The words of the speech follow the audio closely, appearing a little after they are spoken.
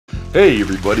Hey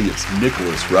everybody, it's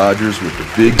Nicholas Rogers with the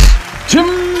Big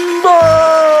Timber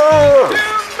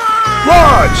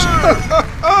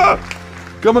Lodge!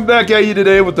 Coming back at you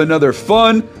today with another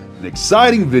fun and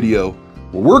exciting video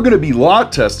where we're going to be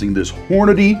lot testing this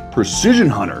Hornady Precision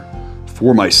Hunter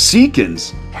for my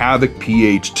Seekins Havak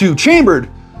PH2 chambered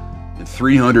in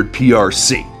 300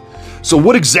 PRC. So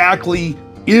what exactly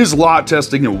is lot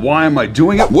testing and why am I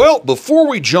doing it? Well, before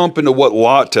we jump into what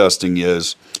lot testing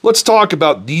is, let's talk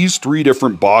about these three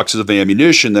different boxes of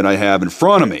ammunition that I have in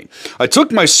front of me. I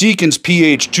took my Seekins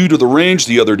PH2 to the range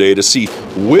the other day to see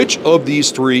which of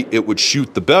these three it would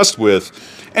shoot the best with,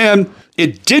 and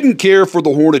it didn't care for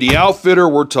the Hornady outfitter.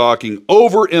 We're talking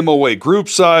over MOA group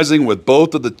sizing with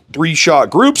both of the 3-shot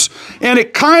groups, and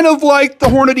it kind of liked the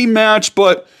Hornady match,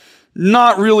 but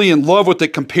not really in love with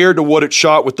it compared to what it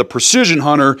shot with the Precision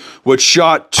Hunter, which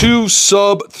shot 2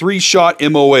 sub 3-shot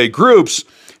MOA groups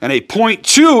and a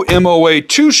 .2 MOA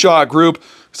 2-shot group,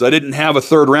 because I didn't have a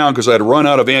third round because I had run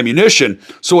out of ammunition.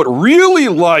 So it really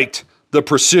liked the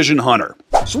Precision Hunter.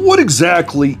 So what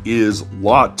exactly is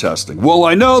lot testing? Well,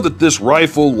 I know that this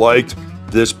rifle liked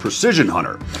this Precision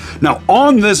Hunter. Now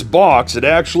on this box, it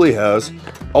actually has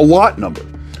a lot number,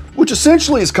 which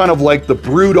essentially is kind of like the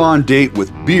brewed on date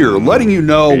with beer, letting you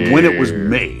know when it was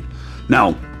made.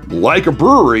 Now, like a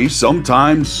brewery,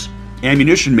 sometimes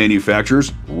ammunition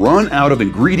manufacturers run out of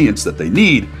ingredients that they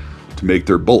need to make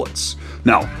their bullets.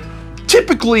 Now,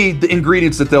 typically the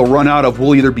ingredients that they'll run out of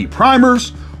will either be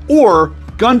primers or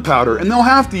gunpowder, and they'll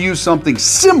have to use something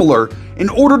similar in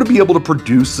order to be able to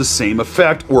produce the same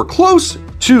effect or close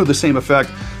to the same effect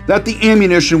that the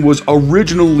ammunition was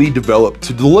originally developed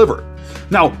to deliver.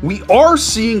 Now, we are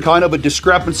seeing kind of a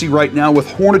discrepancy right now with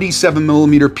Hornady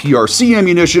 7mm PRC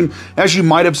ammunition, as you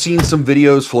might have seen some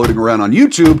videos floating around on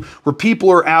YouTube where people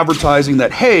are advertising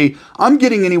that, hey, I'm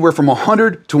getting anywhere from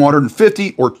 100 to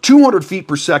 150 or 200 feet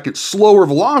per second slower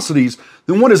velocities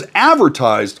than what is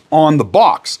advertised on the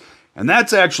box. And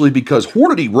that's actually because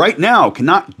Hornady right now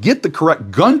cannot get the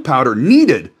correct gunpowder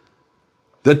needed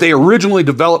that they originally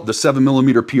developed the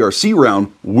 7mm PRC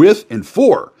round with and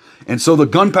for. And so the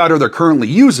gunpowder they're currently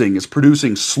using is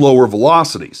producing slower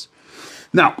velocities.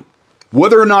 Now,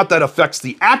 whether or not that affects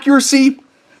the accuracy,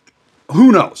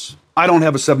 who knows? I don't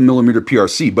have a 7mm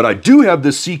PRC, but I do have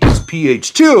this Seekins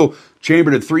PH2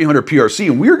 chambered at 300 PRC,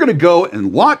 and we're gonna go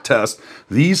and lot test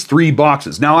these 3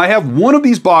 boxes. Now, I have one of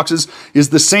these boxes is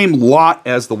the same lot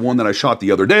as the one that I shot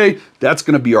the other day. That's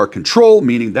gonna be our control,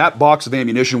 meaning that box of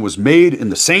ammunition was made in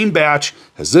the same batch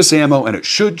as this ammo, and it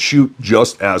should shoot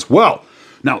just as well.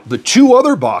 Now, the 2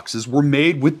 other boxes were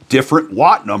made with different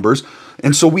lot numbers,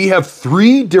 and so we have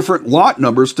 3 different lot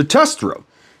numbers to test through.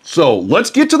 So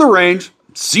let's get to the range,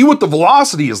 see what the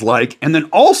velocity is like, and then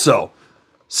also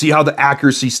see how the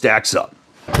accuracy stacks up.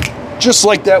 Just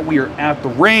like that, we are at the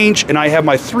range, and I have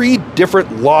my 3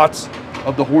 different lots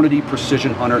of the Hornady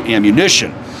Precision Hunter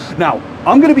ammunition. Now,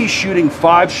 I'm gonna be shooting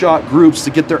 5-shot groups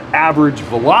to get their average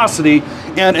velocity,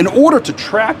 and in order to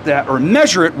track that or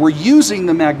measure it, we're using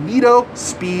the Magneto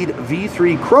Speed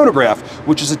V3 chronograph,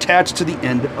 which is attached to the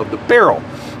end of the barrel.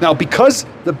 Now, because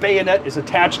the bayonet is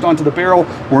attached onto the barrel,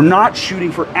 we're not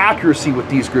shooting for accuracy with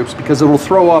these groups because it will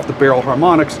throw off the barrel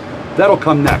harmonics. That'll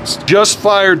come next. Just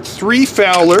fired 3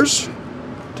 foulers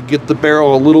to get the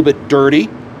barrel a little bit dirty,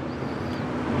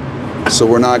 so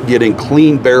we're not getting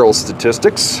clean barrel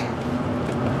statistics.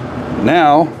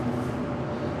 Now,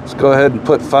 let's go ahead and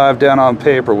put 5 down on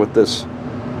paper with this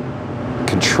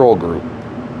control group.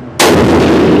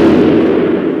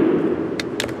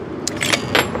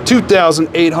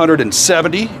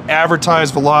 2,870.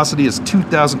 Advertised velocity is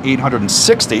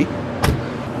 2,860. All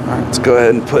right, let's go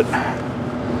ahead and put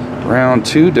round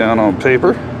 2 down on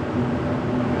paper.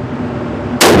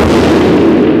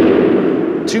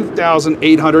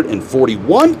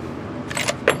 2,841.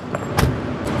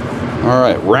 All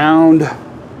right, round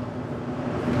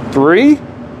 3.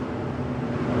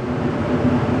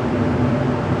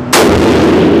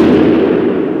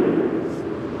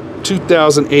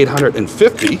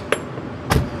 2,850.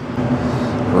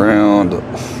 Round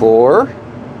 4.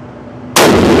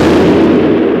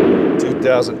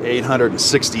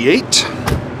 2,868.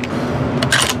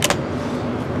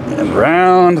 And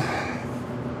round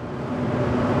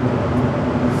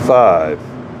 5.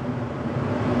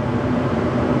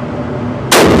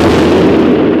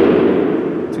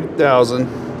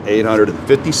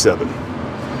 2,857.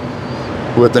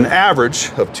 With an average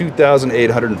of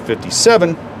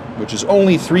 2,857, which is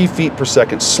only 3 feet per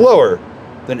second slower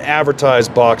than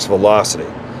advertised box velocity.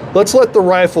 Let's let the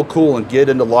rifle cool and get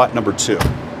into lot number 2.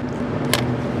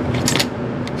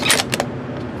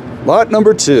 Lot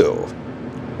number 2,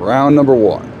 round number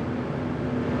 1.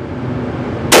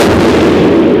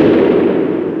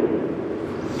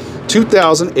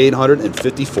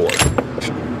 2,854.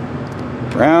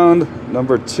 Round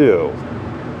number 2.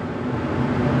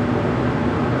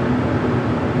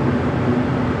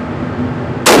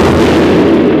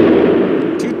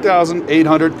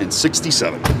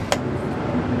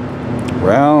 $2,867.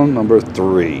 Round number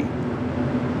 3.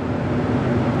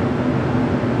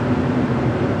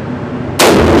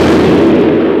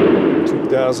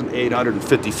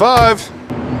 $2,855.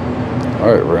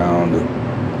 All right, round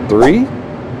 3.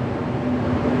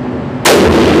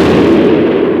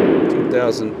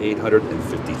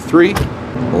 $2,853.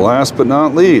 Last but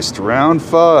not least, round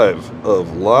 5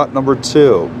 of lot number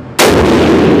 2.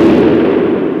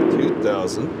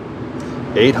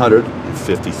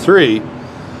 $2,853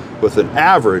 with an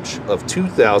average of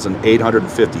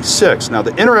 2,856. Now,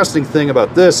 the interesting thing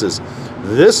about this is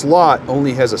this lot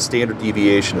only has a standard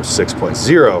deviation of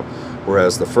 6.0,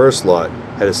 whereas the first lot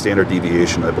had a standard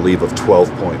deviation, I believe, of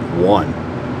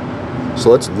 12.1.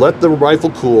 So let's let the rifle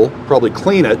cool, probably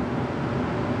clean it,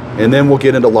 and then we'll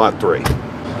get into lot 3.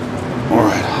 All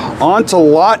right, on to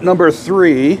lot number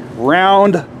 3,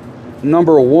 round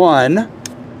number 1.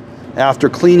 After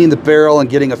cleaning the barrel and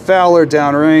getting a fowler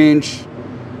downrange.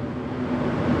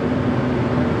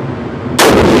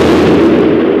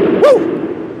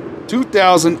 Woo!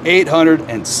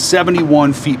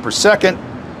 2,871 feet per second,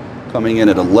 coming in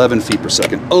at 11 feet per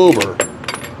second over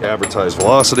advertised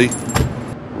velocity.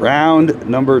 Round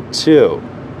number 2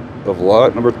 of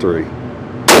lot number 3.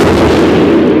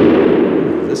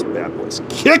 This bad boy's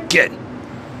kicking.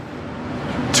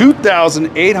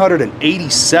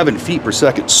 2,887 feet per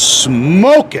second,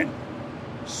 smoking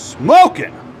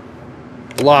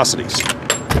velocities.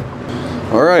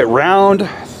 All right, round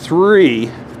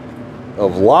 3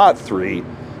 of lot 3.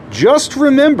 Just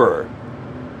remember,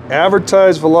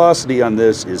 advertised velocity on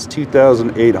this is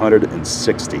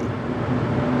 2,860.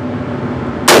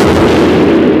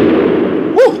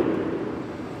 Woo!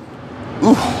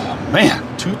 Ooh, man,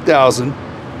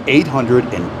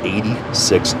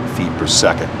 2,886 feet per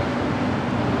second.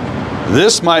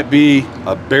 This might be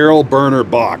a barrel burner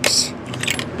box.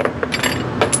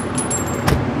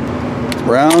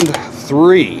 Round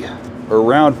 3, or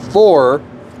round 4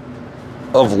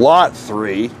 of lot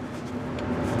 3.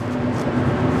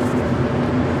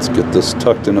 Let's get this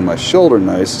tucked into my shoulder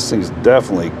nice. This thing's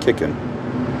definitely kicking.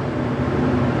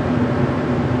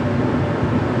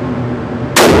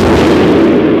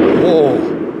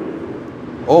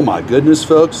 Oh my goodness,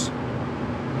 folks.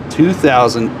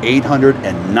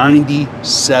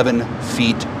 2,897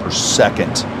 feet per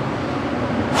second.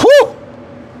 Whew!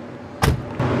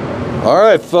 All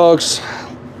right, folks.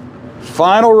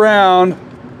 Final round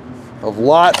of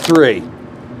lot 3.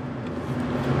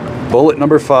 Bullet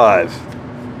number 5.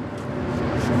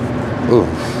 Ooh,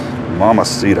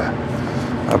 mamacita.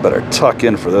 I better tuck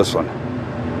in for this one.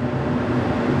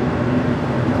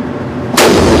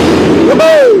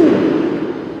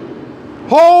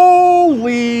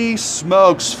 Holy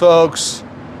smokes, folks.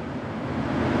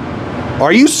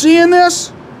 Are you seeing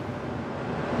this?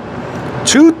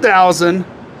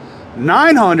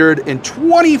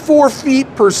 2,924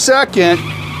 feet per second.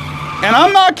 And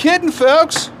I'm not kidding,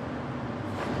 folks.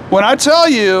 When I tell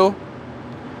you,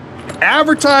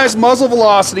 advertised muzzle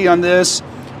velocity on this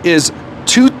is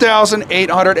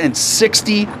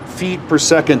 2,860 feet per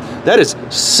second. That is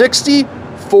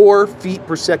 64 feet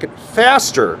per second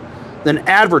faster than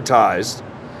advertised.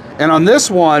 And on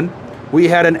this one, we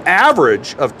had an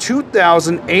average of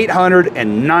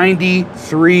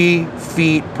 2,893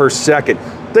 feet per second.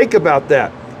 Think about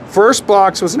that. First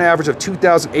box was an average of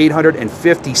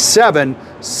 2,857.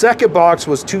 Second box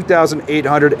was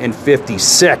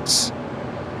 2,856.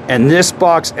 And this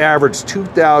box averaged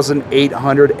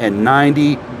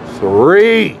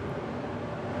 2,893.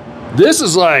 This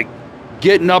is like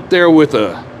getting up there with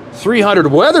a 300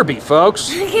 Weatherby,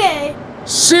 folks. Okay.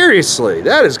 Seriously,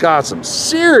 that has got some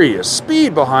serious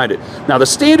speed behind it. Now, the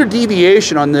standard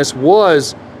deviation on this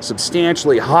was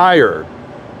substantially higher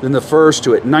than the first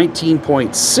two at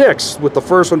 19.6, with the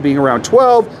first one being around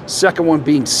 12, second one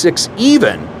being 6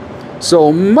 even.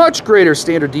 So much greater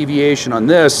standard deviation on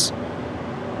this.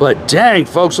 But dang,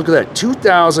 folks, look at that,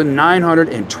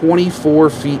 2,924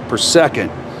 feet per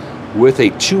second with a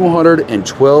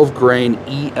 212 grain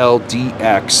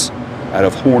eld-x out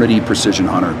of Hornady Precision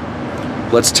Hunter.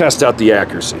 Let's test out the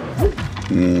accuracy.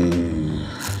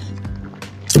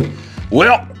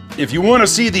 Well, if you want to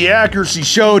see the accuracy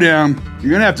showdown,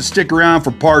 you're gonna have to stick around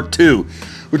for part 2,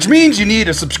 which means you need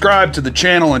to subscribe to the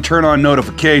channel and turn on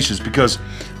notifications, because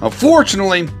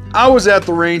unfortunately, I was at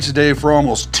the range today for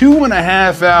almost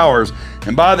 2.5 hours,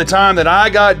 and by the time that I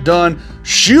got done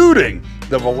shooting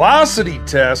the velocity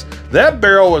test, that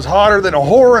barrel was hotter than a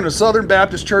whore in a Southern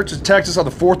Baptist church in Texas on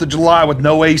the 4th of July with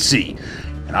no AC.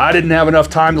 And I didn't have enough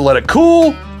time to let it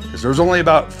cool because there was only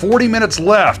about 40 minutes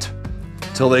left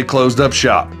until they closed up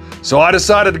shop. So I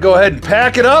decided to go ahead and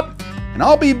pack it up, and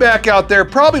I'll be back out there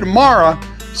probably tomorrow.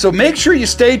 So make sure you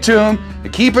stay tuned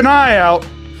and keep an eye out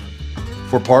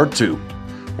for part 2,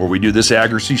 where we do this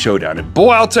accuracy showdown. And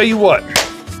boy, I'll tell you what,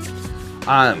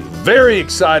 I'm very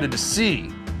excited to see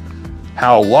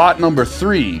how lot number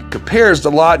 3 compares to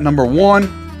lot number 1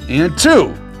 and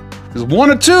 2. Because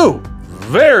 1 and 2,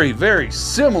 very, very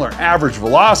similar average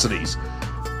velocities.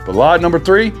 But lot number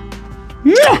 3,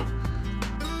 yeah,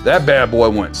 that bad boy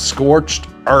went scorched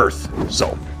earth.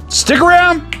 So stick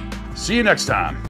around. See you next time.